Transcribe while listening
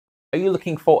Are you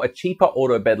looking for a cheaper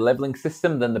auto bed leveling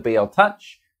system than the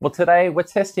BLtouch? Well, today we're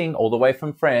testing all the way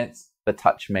from France, the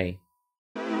touchmi.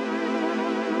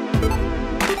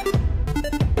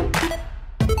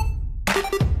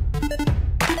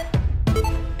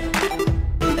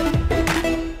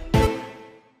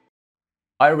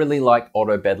 I really like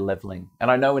auto bed leveling,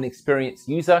 and I know an experienced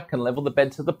user can level the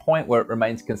bed to the point where it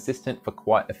remains consistent for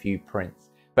quite a few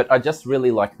prints. But I just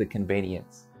really like the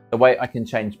convenience. The way I can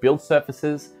change build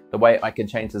surfaces, the way I can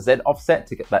change the Z offset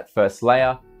to get that first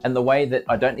layer, and the way that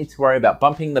I don't need to worry about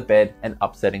bumping the bed and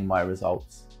upsetting my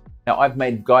results. Now, I've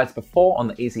made guides before on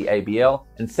the Easy ABL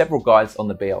and several guides on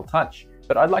the BLtouch,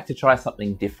 but I'd like to try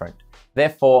something different.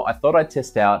 Therefore, I thought I'd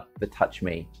test out the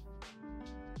touchmi.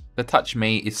 The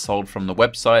touchmi is sold from the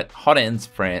website Hotends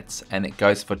France, and it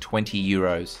goes for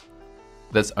 €20.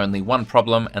 There's only one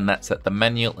problem, and that's that the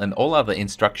manual and all other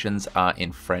instructions are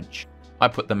in French. I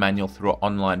put the manual through an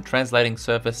online translating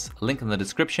service, link in the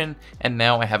description, and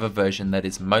now I have a version that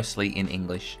is mostly in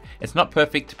English. It's not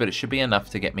perfect, but it should be enough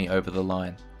to get me over the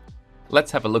line. Let's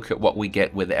have a look at what we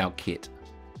get with our kit.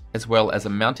 As well as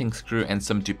a mounting screw and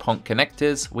some DuPont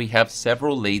connectors, we have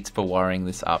several leads for wiring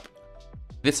this up.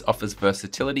 This offers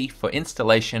versatility for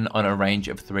installation on a range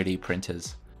of 3D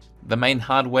printers. The main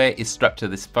hardware is strapped to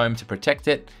this foam to protect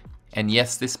it, and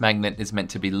yes, this magnet is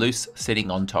meant to be loose, sitting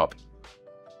on top.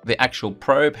 The actual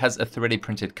probe has a 3D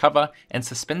printed cover, and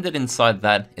suspended inside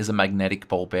that is a magnetic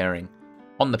ball bearing.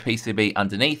 On the PCB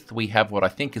underneath, we have what I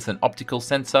think is an optical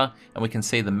sensor, and we can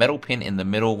see the metal pin in the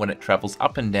middle when it travels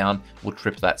up and down will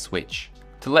trip that switch.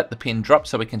 To let the pin drop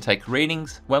so we can take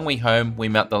readings, when we home, we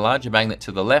mount the larger magnet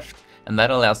to the left, and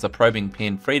that allows the probing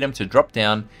pin freedom to drop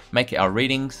down, make our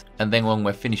readings, and then when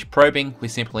we're finished probing, we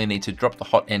simply need to drop the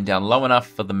hot end down low enough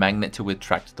for the magnet to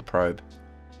retract the probe.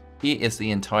 Here is the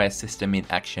entire system in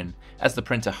action. As the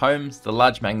printer homes, the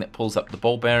large magnet pulls up the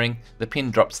ball bearing, the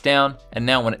pin drops down, and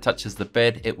now when it touches the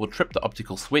bed, it will trip the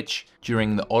optical switch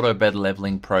during the auto bed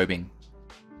leveling probing.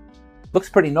 Looks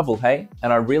pretty novel, hey?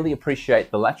 And I really appreciate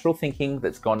the lateral thinking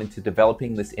that's gone into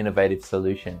developing this innovative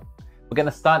solution. We're going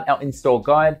to start our install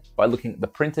guide by looking at the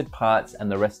printed parts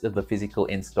and the rest of the physical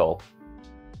install.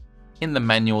 In the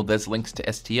manual, there's links to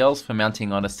STLs for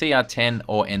mounting on a CR10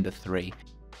 or Ender 3.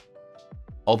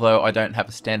 Although I don't have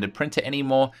a standard printer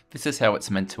anymore, this is how it's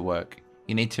meant to work.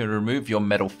 You need to remove your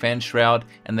metal fan shroud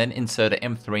and then insert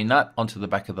an M3 nut onto the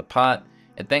back of the part.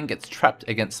 It then gets trapped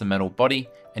against the metal body,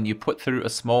 and you put through a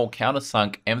small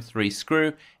countersunk M3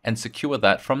 screw and secure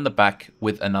that from the back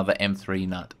with another M3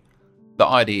 nut. The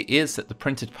idea is that the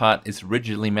printed part is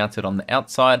rigidly mounted on the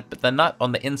outside, but the nut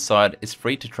on the inside is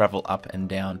free to travel up and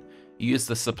down. You use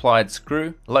the supplied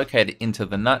screw, locate it into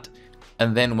the nut,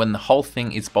 and then when the whole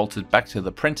thing is bolted back to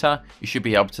the printer, you should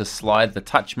be able to slide the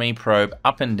touchmi probe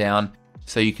up and down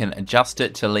so you can adjust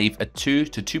it to leave a 2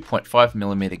 to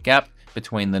 2.5mm gap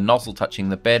between the nozzle touching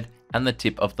the bed and the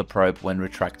tip of the probe when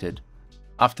retracted.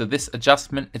 After this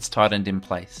adjustment, it's tightened in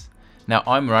place. Now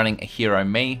I'm running a Hero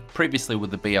Me, previously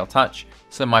with the BLtouch,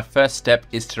 so my first step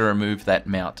is to remove that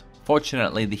mount.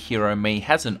 Fortunately, the Hero Me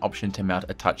has an option to mount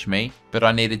a touchmi, but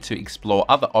I needed to explore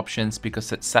other options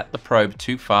because it sat the probe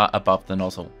too far above the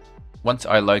nozzle. Once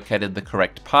I located the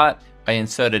correct part, I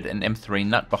inserted an M3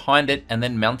 nut behind it and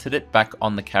then mounted it back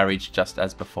on the carriage just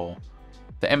as before.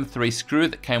 The M3 screw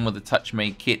that came with the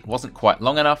touchmi kit wasn't quite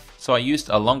long enough, so I used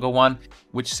a longer one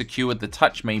which secured the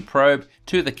touchmi probe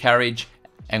to the carriage,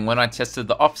 and when I tested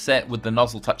the offset with the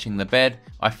nozzle touching the bed,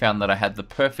 I found that I had the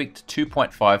perfect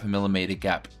 2.5mm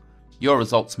gap. Your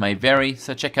results may vary,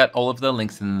 so check out all of the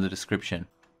links in the description.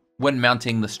 When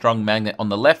mounting the strong magnet on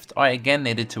the left, I again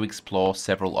needed to explore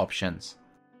several options.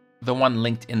 The one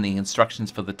linked in the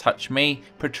instructions for the touchmi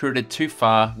protruded too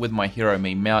far with my Hero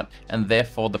Me mount, and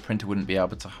therefore the printer wouldn't be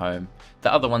able to home.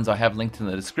 The other ones I have linked in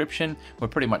the description were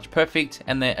pretty much perfect,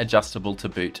 and they're adjustable to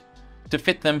boot. To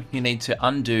fit them, you need to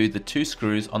undo the 2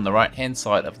 screws on the right hand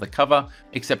side of the cover,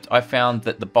 except I found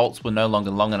that the bolts were no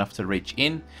longer long enough to reach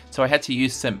in, so I had to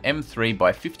use some M3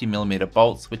 by 50mm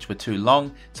bolts which were too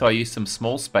long, so I used some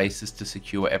small spacers to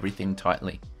secure everything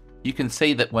tightly. You can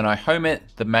see that when I home it,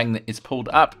 the magnet is pulled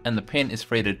up and the pin is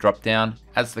free to drop down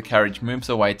as the carriage moves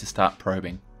away to start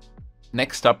probing.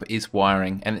 Next up is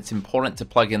wiring, and it's important to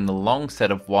plug in the long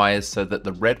set of wires so that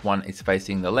the red one is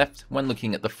facing the left when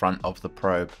looking at the front of the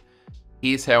probe.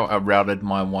 Here's how I routed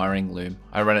my wiring loom.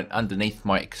 I ran it underneath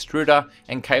my extruder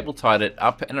and cable tied it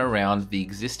up and around the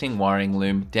existing wiring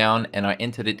loom down, and I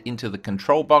entered it into the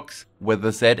control box where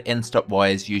the Z end stop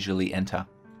wires usually enter.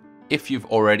 If you've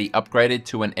already upgraded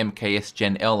to an MKS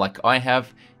Gen L like I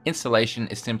have, installation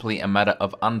is simply a matter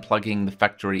of unplugging the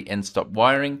factory end stop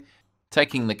wiring,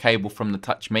 taking the cable from the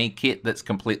touchmi kit that's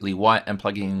completely white and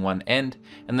plugging in one end,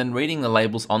 and then reading the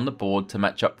labels on the board to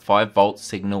match up 5 volts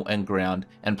signal and ground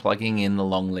and plugging in the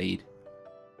long lead.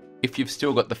 If you've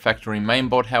still got the factory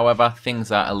mainboard, however,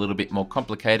 things are a little bit more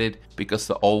complicated because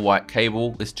the all white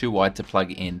cable is too wide to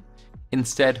plug in.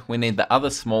 Instead, we need the other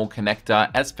small connector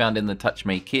as found in the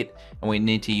touchmi kit, and we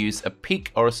need to use a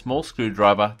pick or a small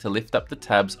screwdriver to lift up the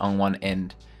tabs on one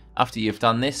end. After you've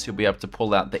done this, you'll be able to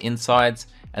pull out the insides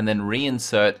and then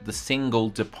reinsert the single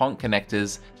DuPont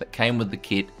connectors that came with the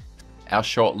kit. Our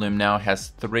short loom now has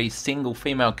 3 single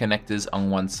female connectors on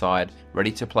one side,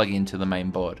 ready to plug into the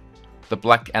mainboard. The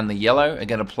black and the yellow are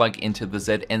going to plug into the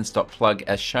Z end stop plug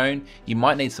as shown. You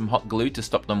might need some hot glue to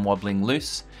stop them wobbling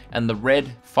loose. And the red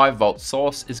 5 volt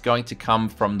source is going to come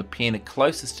from the pin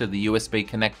closest to the USB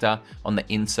connector on the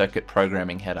in-circuit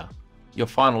programming header. Your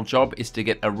final job is to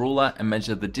get a ruler and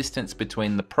measure the distance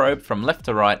between the probe from left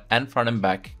to right and front and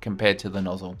back compared to the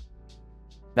nozzle.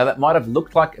 Now that might have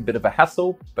looked like a bit of a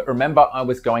hassle, but remember I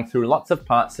was going through lots of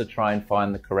parts to try and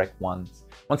find the correct ones.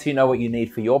 Once you know what you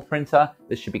need for your printer,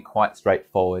 this should be quite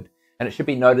straightforward. And it should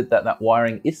be noted that that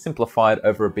wiring is simplified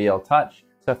over a BLtouch,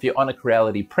 so if you're on a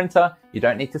Creality printer, you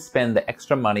don't need to spend the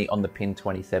extra money on the Pin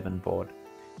 27 board.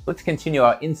 Let's continue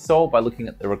our install by looking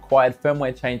at the required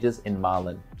firmware changes in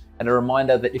Marlin. And a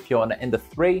reminder that if you're on Ender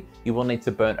 3, you will need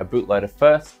to burn a bootloader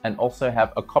first and also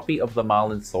have a copy of the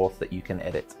Marlin source that you can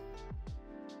edit.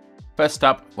 First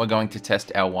up, we're going to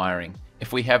test our wiring.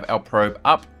 If we have our probe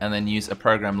up and then use a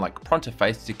program like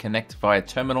Prontoface to connect via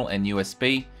terminal and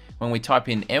USB, when we type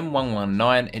in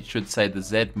M119, it should say the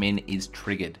Z-min is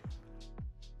triggered.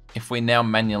 If we now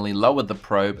manually lower the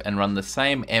probe and run the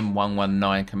same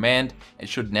M119 command, it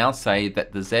should now say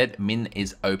that the Z-min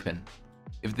is open.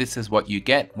 If this is what you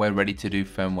get, we're ready to do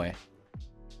firmware.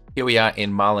 Here we are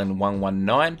in Marlin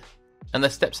 119, and the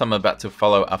steps I'm about to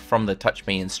follow are from the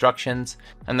touchmi instructions,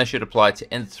 and they should apply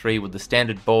to Ender 3 with the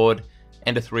standard board,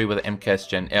 Ender 3 with the MKS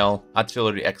Gen L,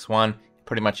 Artillery X1,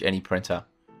 pretty much any printer.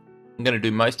 I'm going to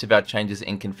do most of our changes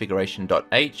in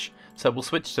configuration.h, so we'll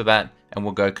switch to that and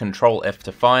we'll go Control F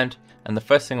to find, and the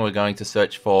first thing we're going to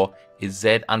search for is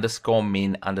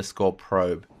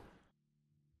Z_min_probe.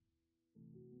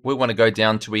 We want to go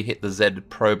down till we hit the Z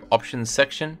probe options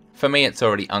section. For me it's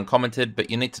already uncommented,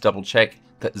 but you need to double check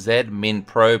that Z-min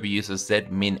probe uses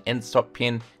Z-min end stop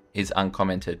pin is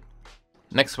uncommented.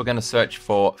 Next we're going to search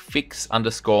for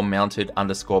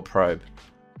fix_mounted_probe.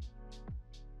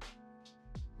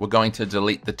 We're going to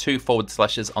delete the 2 forward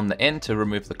slashes on the end to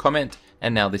remove the comment,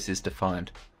 and now this is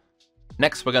defined.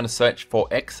 Next we're going to search for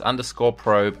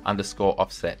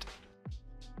x_probe_offset.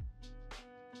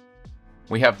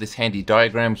 We have this handy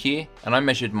diagram here, and I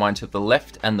measured mine to the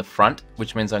left and the front,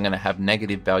 which means I'm going to have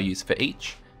negative values for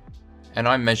each. And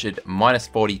I measured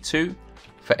 -42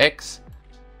 for X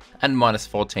and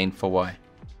 -14 for Y.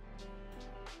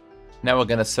 Now we're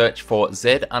going to search for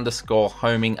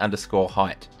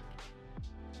Z_homing_height.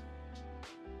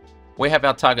 We have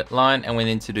our target line and we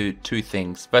need to do 2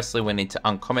 things. Firstly, we need to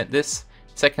uncomment this.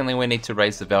 Secondly, we need to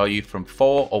raise the value from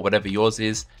 4 or whatever yours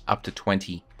is up to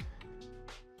 20.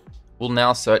 We'll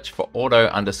now search for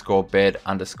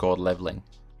auto_bed_leveling.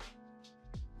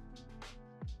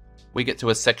 We get to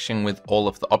a section with all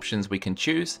of the options we can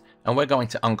choose, and we're going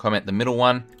to uncomment the middle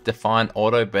one, define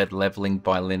auto bed leveling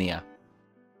by linear.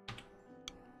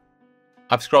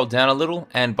 I've scrolled down a little,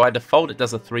 and by default it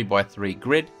does a 3x3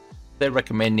 grid. They're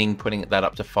recommending putting that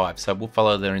up to 5, so we'll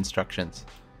follow their instructions.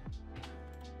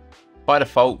 By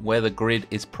default, where the grid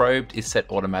is probed is set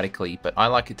automatically, but I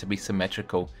like it to be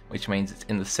symmetrical, which means it's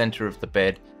in the center of the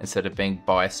bed instead of being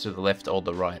biased to the left or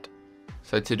the right.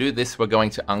 So to do this, we're going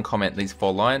to uncomment these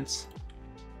 4 lines.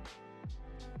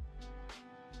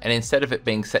 And instead of it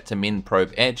being set to min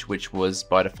probe edge, which was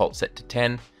by default set to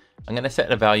 10, I'm going to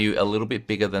set a value a little bit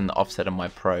bigger than the offset of my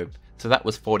probe. So that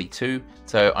was 42,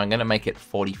 so I'm going to make it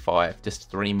 45, just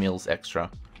 3 mils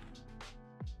extra.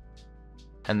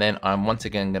 And then I'm once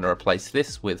again going to replace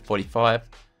this with 45.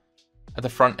 At the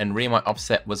front and rear, my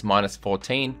offset was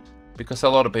 -14. Because a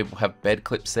lot of people have bed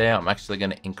clips there, I'm actually going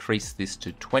to increase this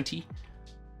to 20.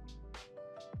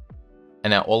 And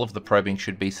now all of the probing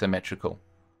should be symmetrical.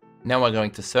 Now we're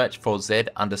going to search for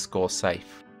Z_safe.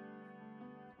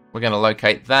 We're going to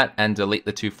locate that and delete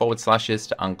the 2 forward slashes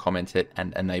to uncomment it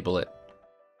and enable it.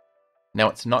 Now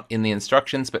it's not in the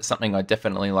instructions, but something I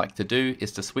definitely like to do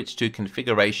is to switch to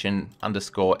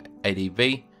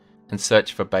configuration_adv and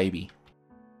search for baby.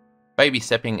 Baby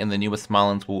stepping in the newest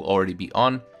Marlins will already be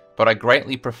on, but I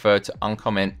greatly prefer to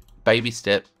uncomment baby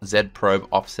step Z probe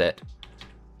offset.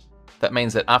 That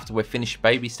means that after we're finished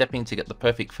baby stepping to get the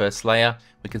perfect first layer,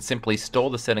 we can simply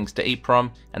store the settings to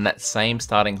EEPROM, and that same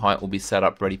starting height will be set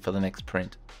up ready for the next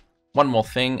print. One more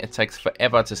thing, it takes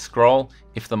forever to scroll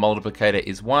if the multiplicator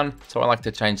is 1, so I like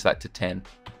to change that to 10.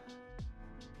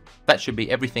 That should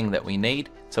be everything that we need,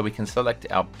 so we can select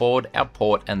our board, our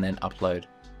port, and then upload.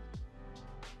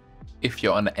 If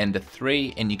you're on Ender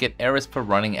 3 and you get errors for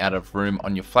running out of room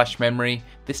on your flash memory,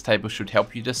 this table should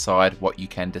help you decide what you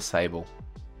can disable.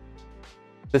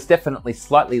 There's definitely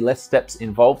slightly less steps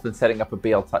involved than setting up a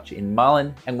BLtouch in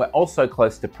Marlin, and we're also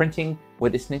close to printing. We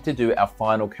just need to do our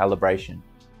final calibration.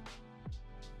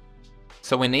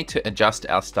 So we need to adjust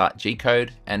our start G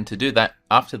code, and to do that,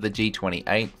 after the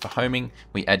G28 for homing,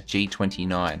 we add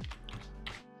G29.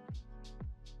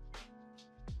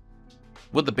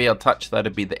 With the BLtouch,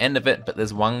 that'd be the end of it, but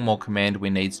there's one more command we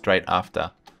need straight after.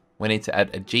 We need to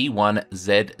add a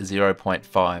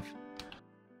G1Z0.5.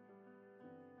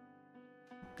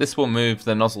 This will move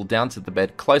the nozzle down to the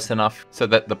bed close enough so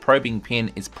that the probing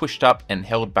pin is pushed up and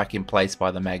held back in place by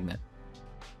the magnet.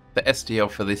 The STL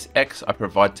for this X I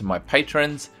provide to my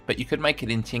patrons, but you could make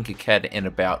it in Tinkercad in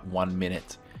about 1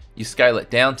 minute. You scale it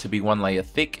down to be 1 layer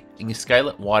thick, and you scale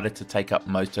it wider to take up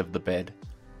most of the bed.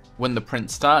 When the print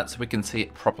starts, we can see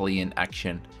it properly in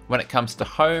action. When it comes to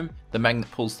home, the magnet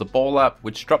pulls the ball up,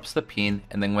 which drops the pin,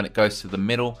 and then when it goes to the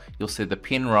middle, you'll see the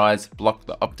pin rise, block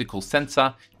the optical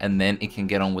sensor, and then it can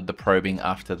get on with the probing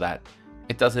after that.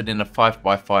 It does it in a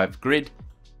 5x5 grid,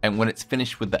 and when it's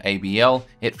finished with the ABL,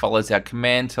 it follows our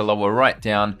command to lower right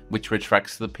down, which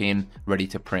retracts the pin, ready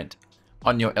to print.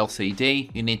 On your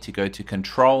LCD, you need to go to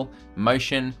Control,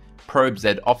 Motion, Probe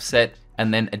Z Offset,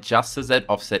 and then adjust the Z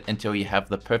offset until you have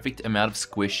the perfect amount of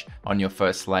squish on your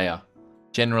first layer.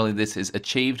 Generally, this is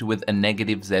achieved with a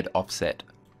negative Z offset.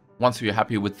 Once you're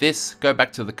happy with this, go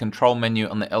back to the control menu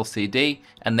on the LCD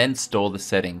and then store the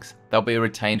settings. They'll be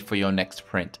retained for your next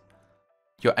print.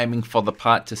 You're aiming for the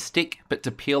part to stick, but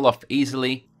to peel off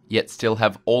easily, yet still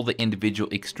have all the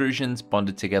individual extrusions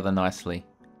bonded together nicely.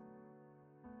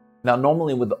 Now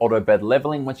normally with auto bed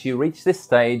leveling, once you reach this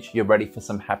stage, you're ready for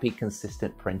some happy,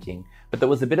 consistent printing. But there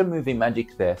was a bit of movie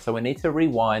magic there, so we need to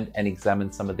rewind and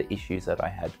examine some of the issues that I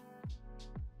had.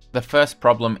 The first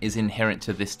problem is inherent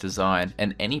to this design,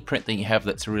 and any print that you have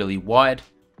that's really wide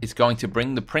is going to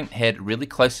bring the print head really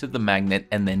close to the magnet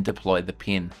and then deploy the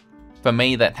pin. For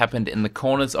me, that happened in the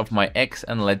corners of my X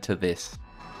and led to this.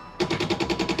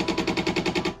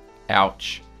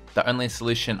 Ouch. The only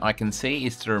solution I can see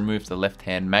is to remove the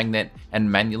left-hand magnet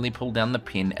and manually pull down the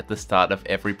pin at the start of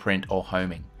every print or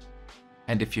homing.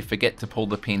 And if you forget to pull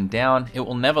the pin down, it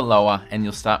will never lower and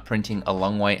you'll start printing a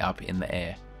long way up in the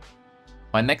air.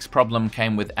 My next problem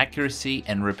came with accuracy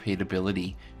and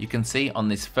repeatability. You can see on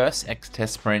this first X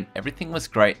test print, everything was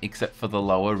great except for the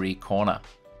lower rear corner.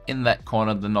 In that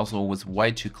corner, the nozzle was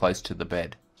way too close to the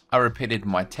bed. I repeated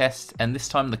my test, and this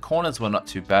time the corners were not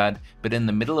too bad, but in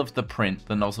the middle of the print,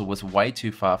 the nozzle was way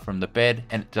too far from the bed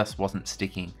and it just wasn't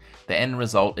sticking. The end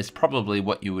result is probably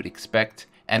what you would expect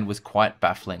and was quite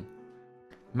baffling.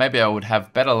 Maybe I would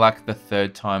have better luck the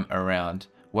third time around.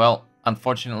 Well,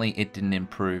 unfortunately it didn't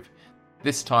improve.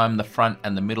 This time the front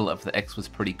and the middle of the X was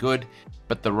pretty good,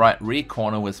 but the right rear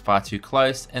corner was far too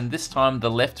close, and this time the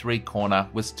left rear corner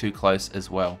was too close as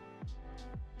well.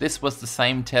 This was the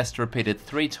same test repeated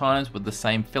 3 times with the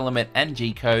same filament and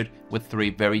G-code with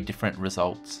 3 very different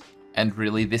results. And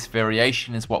really this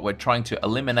variation is what we're trying to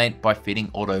eliminate by fitting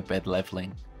auto bed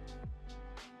leveling.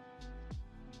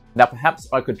 Now perhaps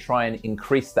I could try and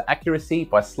increase the accuracy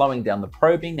by slowing down the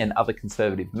probing and other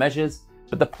conservative measures,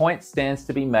 but the point stands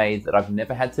to be made that I've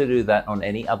never had to do that on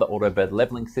any other auto bed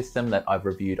leveling system that I've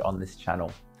reviewed on this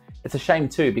channel. It's a shame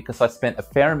too, because I spent a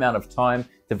fair amount of time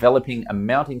developing a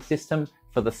mounting system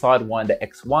for the Sidewinder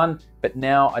X1, but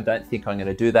now I don't think I'm going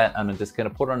to do that, and I'm just going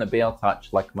to put on a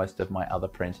BLtouch like most of my other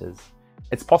printers.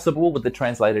 It's possible with the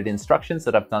translated instructions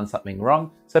that I've done something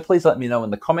wrong, so please let me know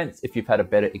in the comments if you've had a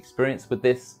better experience with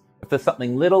this. If there's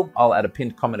something little, I'll add a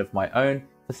pinned comment of my own.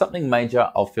 For something major,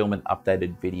 I'll film an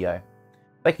updated video.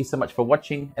 Thank you so much for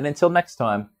watching, and until next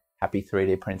time, happy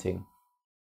 3D printing.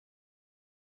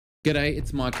 G'day,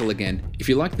 it's Michael again. If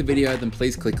you liked the video, then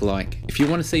please click like. If you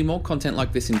want to see more content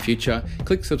like this in future,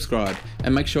 click subscribe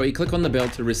and make sure you click on the bell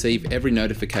to receive every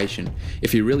notification.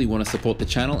 If you really want to support the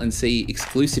channel and see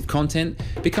exclusive content,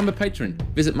 become a patron.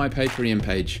 Visit my Patreon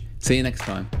page. See you next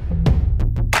time.